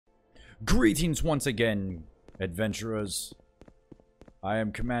Greetings once again, adventurers. I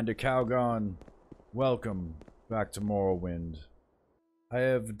am Commander Calgon. Welcome back to Morrowind. I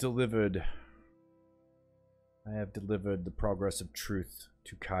have delivered the progress of truth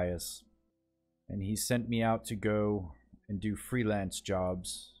to Caius, and he sent me out to go and do freelance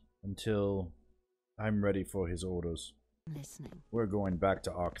jobs until I'm ready for his orders. Listening. We're going back to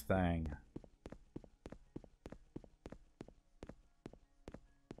Arkngthand.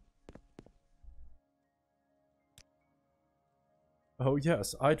 Oh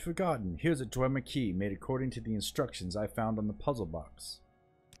yes, I'd forgotten. Here's a DWEMER key made according to the instructions I found on the puzzle box.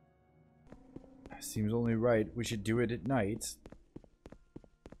 Seems only right we should do it at night.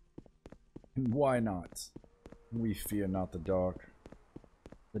 And why not? We fear not the dark.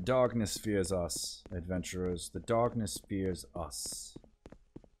 The darkness fears us, adventurers. The darkness fears us.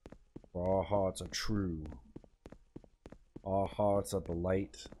 For our hearts are true. Our hearts are the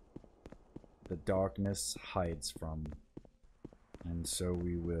light the darkness hides from. And so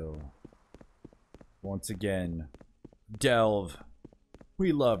we will. Once again, delve.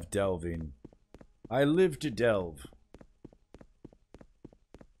 We love delving. I live to delve.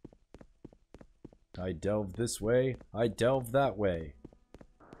 I delve this way, I delve that way.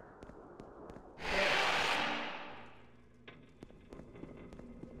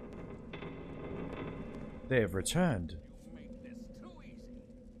 They have returned.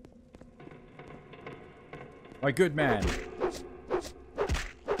 My good man.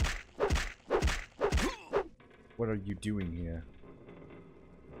 What are you doing here?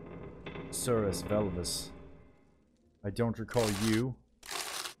 Surus Velvis. I don't recall you.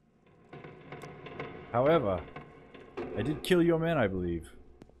 However, I did kill your men, I believe.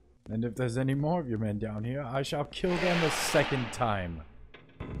 And if there's any more of your men down here, I shall kill them a second time.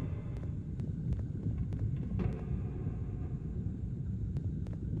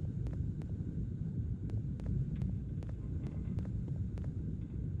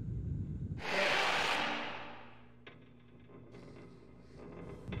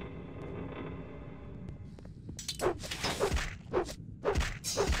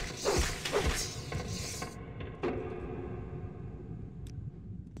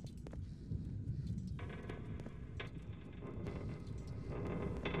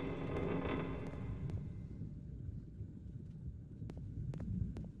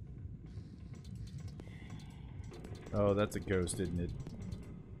 Oh, that's a ghost, isn't it?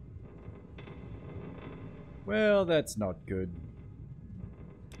 Well, that's not good.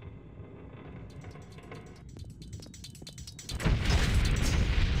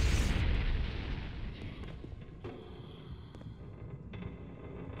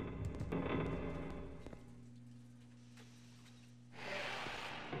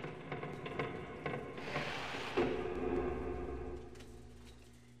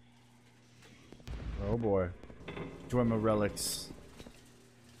 Oh boy. DWEMER relics.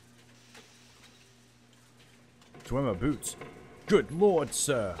 DWEMER boots. Good lord,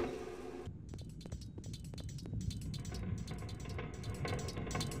 sir.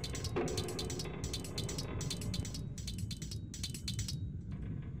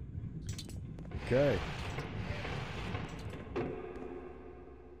 Okay.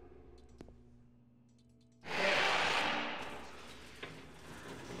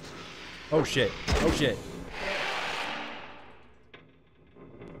 Oh shit. Oh shit.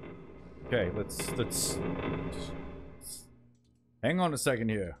 Okay, let's hang on a second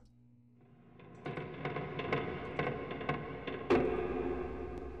here.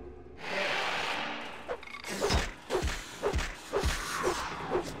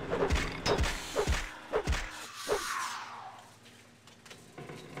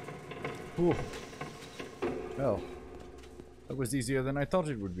 Ooh. Well, that was easier than I thought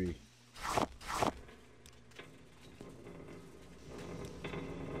it would be.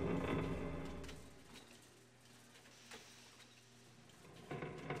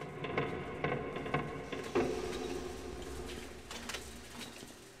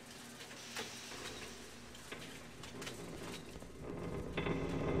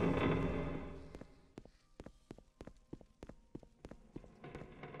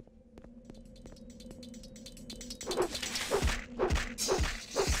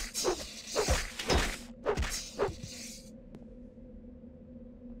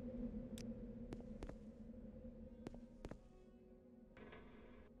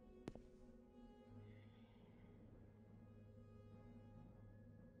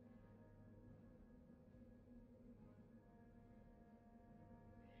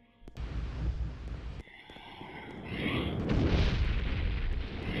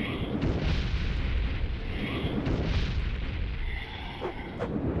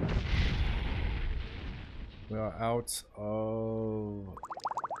 We are out of...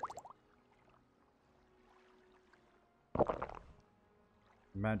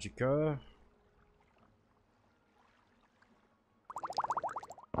 Magicka.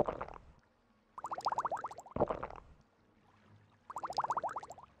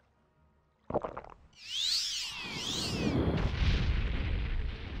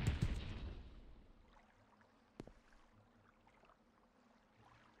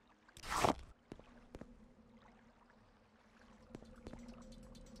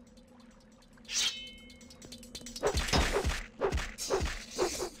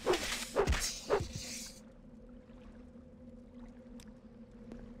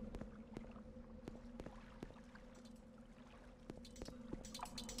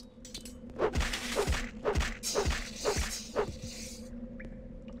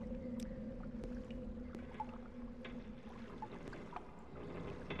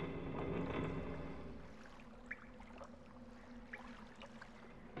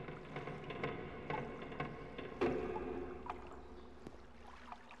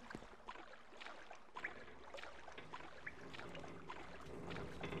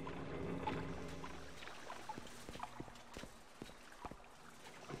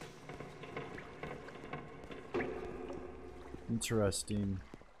 Interesting.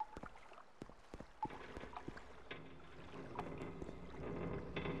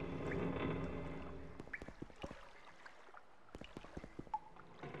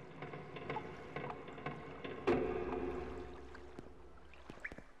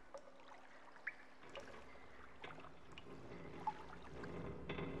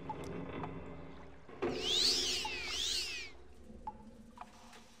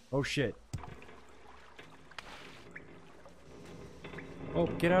 Oh shit. Oh,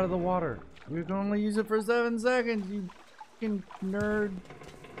 get out of the water. We can only use it for 7 seconds, you fucking nerd.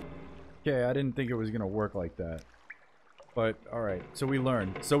 Okay, I didn't think it was gonna work like that. But, alright. So we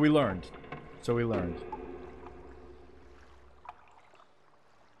learned. So we learned. So we learned.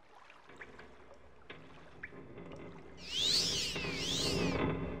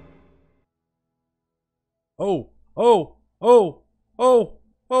 Oh! Oh! Oh! Oh!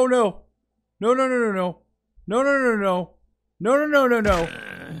 Oh no! No, no, no, no, no! No, no, no, no! No, no, no, no, no!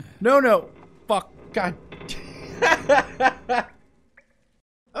 No, no! Fuck! God!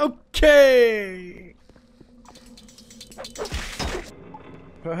 Okay!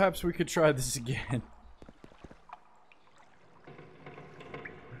 Perhaps we could try this again.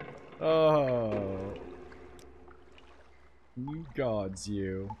 Oh. You gods,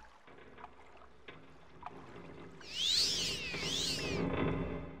 you.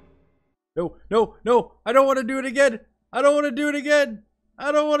 No, no, no! I don't want to do it again! I don't want to do it again!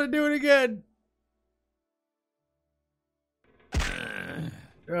 I don't want to do it again!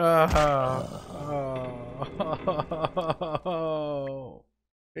 Oh.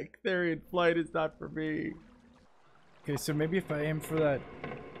 Ictharian flight is not for me. Okay, so maybe if I aim for that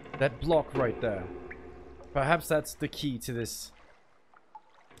block right there. Perhaps that's the key to this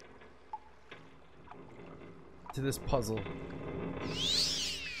puzzle.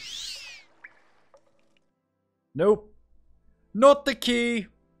 Nope. Not the key.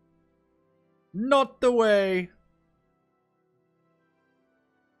 Not the way.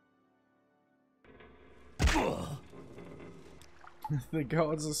 The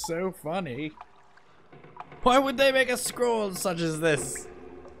gods are so funny. Why would they make a scroll such as this?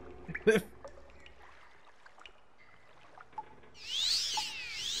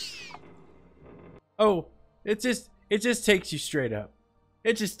 Oh, it just takes you straight up.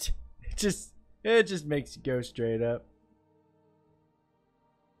 It just makes you go straight up.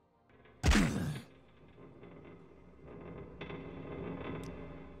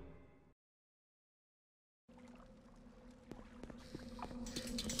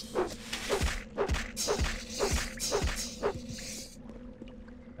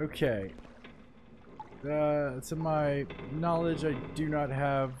 Okay. To my knowledge, I do not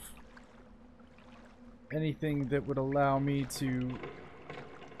have anything that would allow me to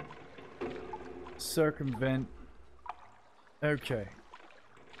circumvent. Okay.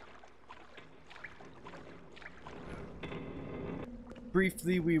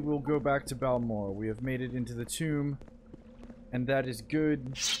 Briefly, we will go back to Balmor. We have made it into the tomb, and that is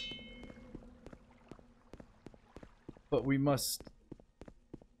good. But we must...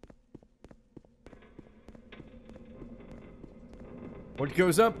 What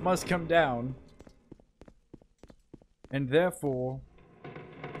goes up must come down. And therefore,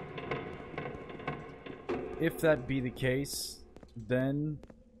 if that be the case, then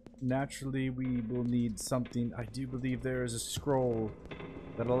naturally we will need something. I do believe there is a scroll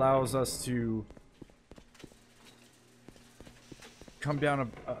that allows us to come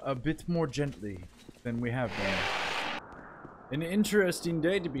down a bit more gently than we have been. An interesting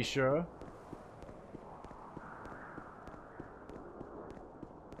day, to be sure.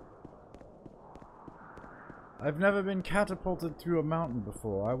 I've never been catapulted through a mountain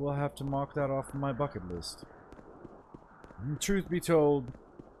before. I will have to mark that off my bucket list. And truth be told,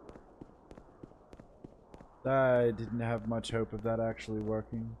 I didn't have much hope of that actually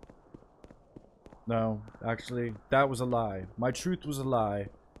working. No, actually, that was a lie. My truth was a lie.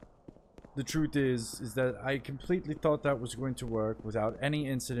 The truth is that I completely thought that was going to work without any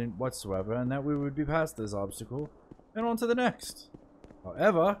incident whatsoever, and that we would be past this obstacle and on to the next.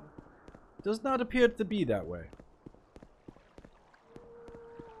 However, it does not appear to be that way.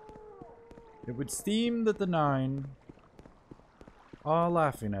 It would seem that the 9 are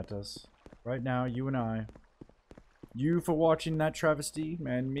laughing at us right now, you and I. You for watching that travesty,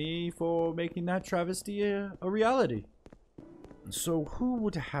 and me for making that travesty a reality. So who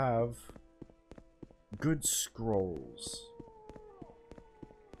would have good scrolls?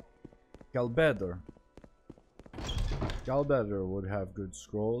 Galbeder. Galbeder would have good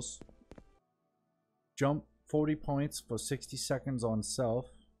scrolls. Jump 40 points for 60 seconds on self.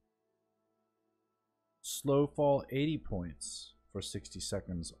 Slow fall 80 points for 60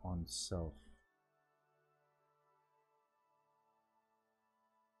 seconds on self.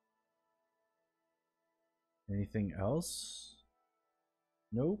 Anything else?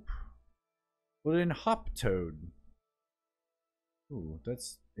 Nope. Put in Hop Toad. Ooh,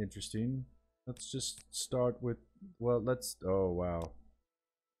 that's interesting. Let's just start with, well, let's, oh wow.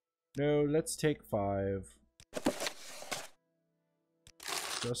 No, let's take 5.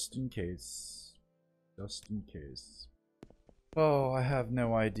 Just in case. Just in case. Oh, I have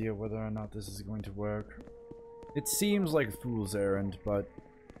no idea whether or not this is going to work. It seems like a fool's errand, but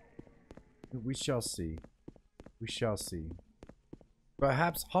we shall see. We shall see.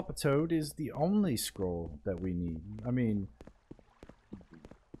 Perhaps Hopatoad is the only scroll that we need. I mean,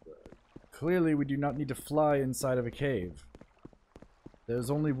 clearly we do not need to fly inside of a cave. There's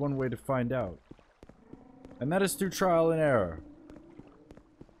only one way to find out. And that is through trial and error.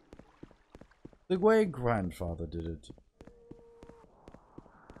 The way grandfather did it.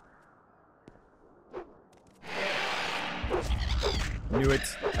 I knew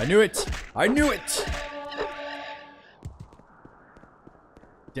it! I knew it! I knew it!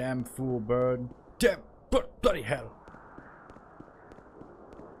 Damn fool bird. Damn bloody hell.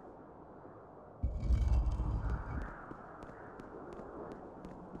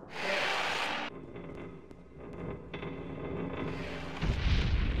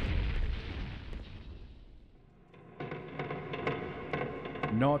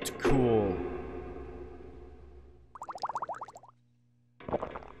 Not cool.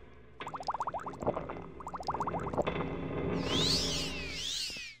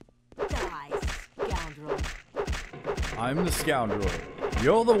 I'm the scoundrel.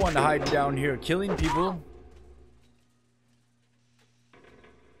 You're the one hiding down here killing people.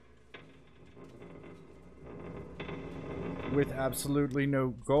 With absolutely no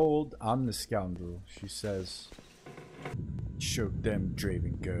gold. I'm the scoundrel, she says. Show them,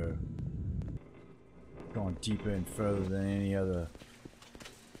 Draven girl. Gone deeper and further than any other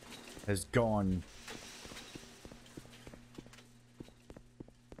has gone.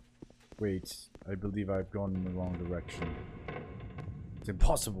 Wait, I believe I've gone in the wrong direction. It's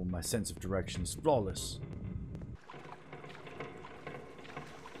impossible, my sense of direction is flawless.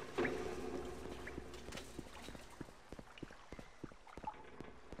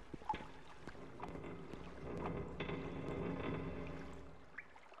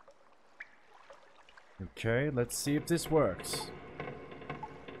 Okay, let's see if this works.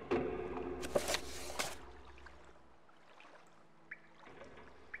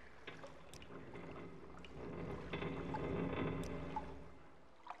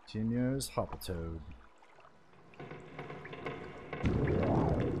 Continues Hopatoad.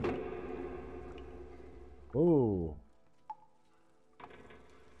 Oh.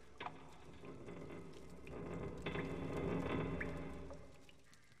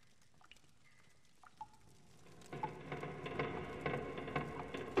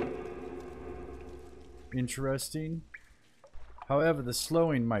 Interesting. However, the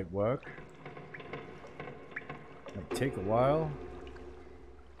slowing might work. Might take a while.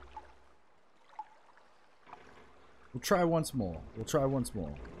 We'll try once more. We'll try once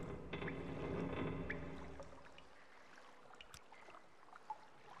more.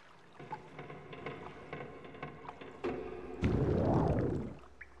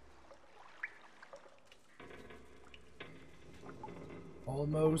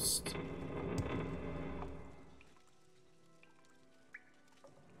 Almost.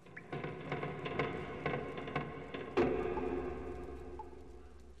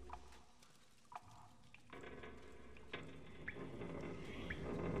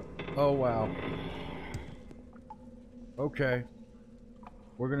 Oh wow. Okay.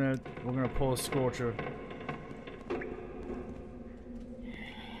 We're gonna pull a Scorcher.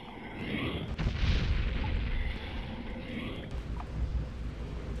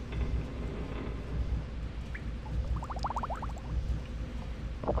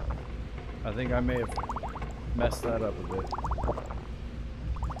 I think I may have messed that up a bit.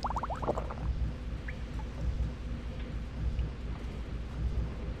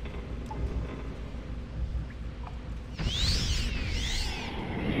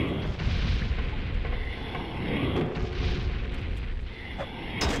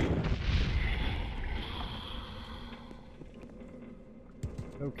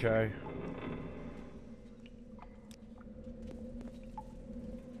 Okay.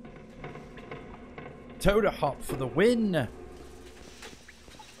 Toda hop for the win!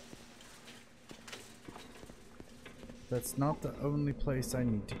 That's not the only place I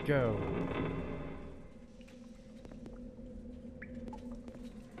need to go.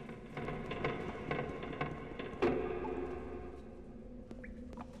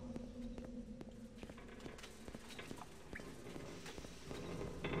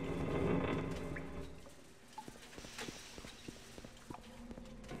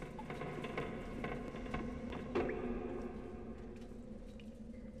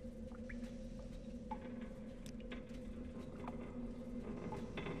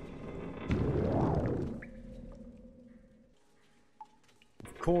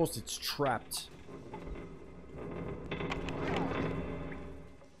 Of course it's trapped.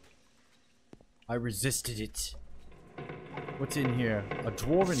 I resisted it. What's in here? A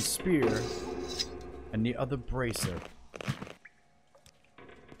dwarven spear and the other bracer.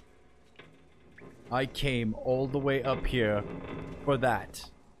 I came all the way up here for that.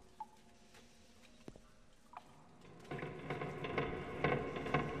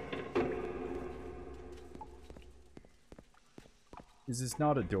 Is this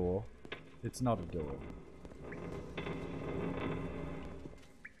not a door? It's not a door.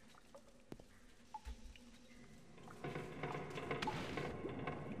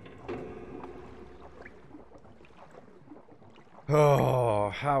 Oh,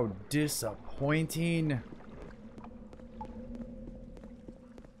 how disappointing.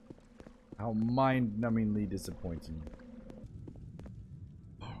 How mind-numbingly disappointing.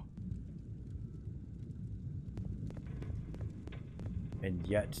 And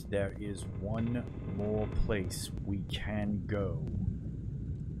yet, there is one more place we can go.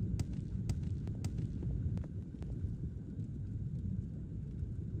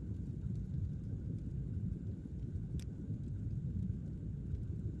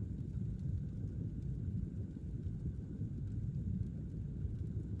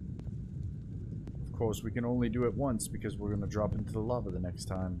 Of course, we can only do it once because we're going to drop into the lava the next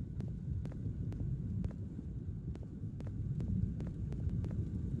time.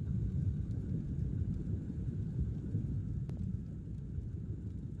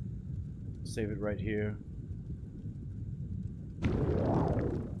 Save it right here.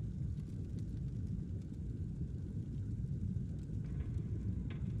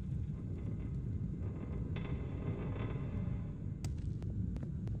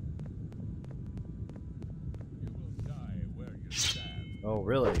 Oh,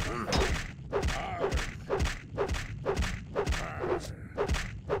 really?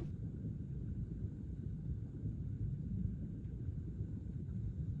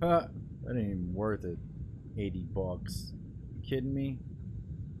 That ain't even worth it. 80 bucks. You kidding me?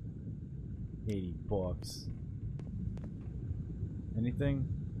 80 bucks. Anything?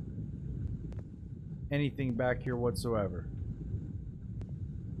 Anything back here whatsoever?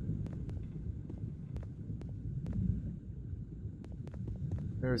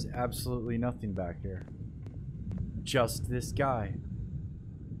 There's absolutely nothing back here. Just this guy.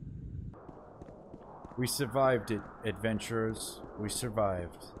 We survived it, adventurers. We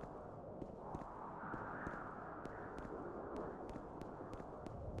survived.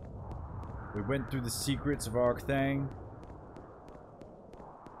 We went through the secrets of Arkngthand.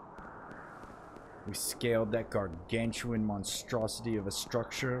 We scaled that gargantuan monstrosity of a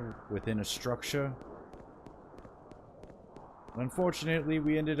structure within a structure. Unfortunately,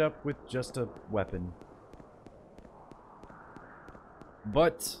 we ended up with just a weapon.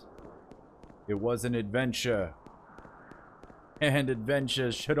 But it was an adventure. And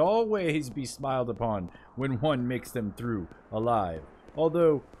adventures should always be smiled upon when one makes them through alive.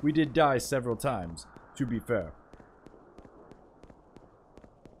 Although, we did die several times, to be fair.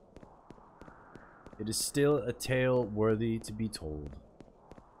 It is still a tale worthy to be told.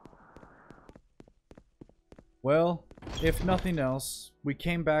 Well, if nothing else, we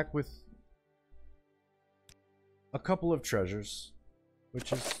came back with a couple of treasures,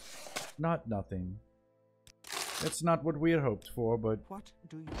 which is not nothing. It's not what we had hoped for, but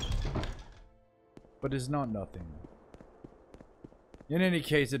is not nothing. In any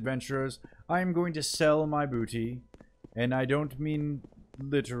case, adventurers, I am going to sell my booty, and I don't mean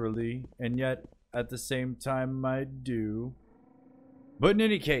literally, and yet at the same time I do. But in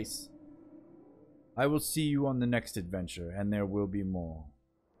any case, I will see you on the next adventure, and there will be more.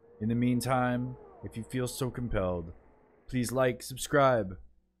 In the meantime, if you feel so compelled, please like, subscribe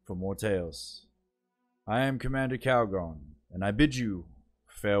for more tales. I am Commander Calgon, and I bid you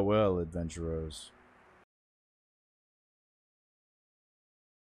farewell, adventurers.